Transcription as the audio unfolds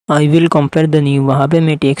I will compare the new Huawei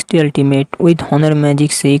Mate X2 Ultimate with Honor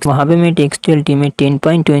Magic 6. Huawei Mate X2 Ultimate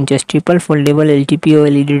 10.2 inches triple foldable LTPO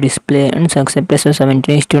LED display and success ratio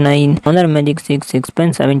 17:9. Honor Magic 6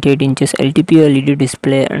 6.78 inches LTPO LED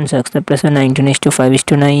display and success ratio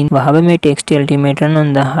 19:5:9. Huawei Mate X2 Ultimate run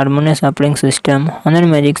on the Harmonious operating system. Honor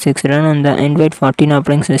Magic 6 run on the Android 14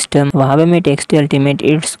 operating system. Huawei Mate X2 Ultimate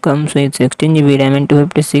it comes with 16GB RAM and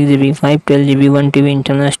 256GB 512GB 1TB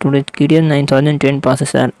internal storage. Kirin 9010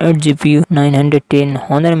 processor. 8 GPU 910.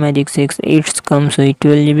 Honor Magic 6 it comes with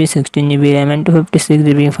 12GB 16GB RAM and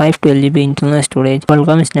 256GB 512GB internal storage.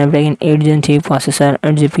 Qualcomm Snapdragon 8 Gen 3 processor.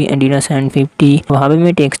 8 GPU Adreno 750. Huawei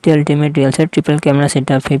Mate X2 Ultimate real set triple camera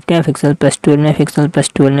setup 50 MP plus 12 MP plus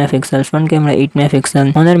 12 MP. Front camera 8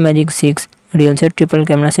 MP. Honor Magic 6 real set triple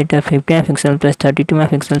camera setup 50 MP plus 32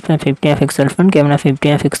 MP plus 50 MP. Front camera 50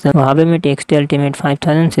 MP. Huawei Mate X2 Ultimate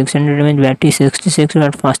 5600 mAh battery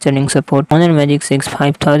 66W fast charging support. Honor Magic 6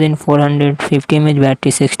 5450 mAh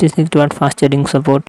battery 66W fast charging support.